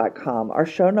withoutworkspodcast.com. Our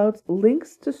show notes,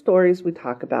 links to stories we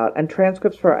talk about, and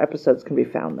transcripts for our episodes can be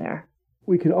found there.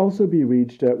 We can also be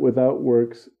reached at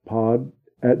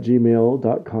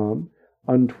withoutworkspod@gmail.com,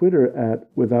 on Twitter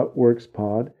at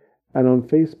withoutworkspod, and on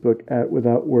Facebook at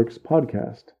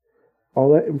withoutworkspodcast. All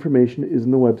that information is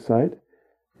in the website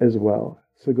as well,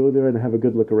 so go there and have a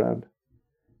good look around.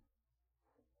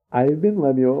 I've been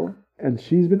Lemuel, and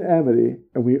she's been Amity,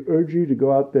 and we urge you to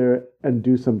go out there and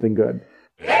do something good.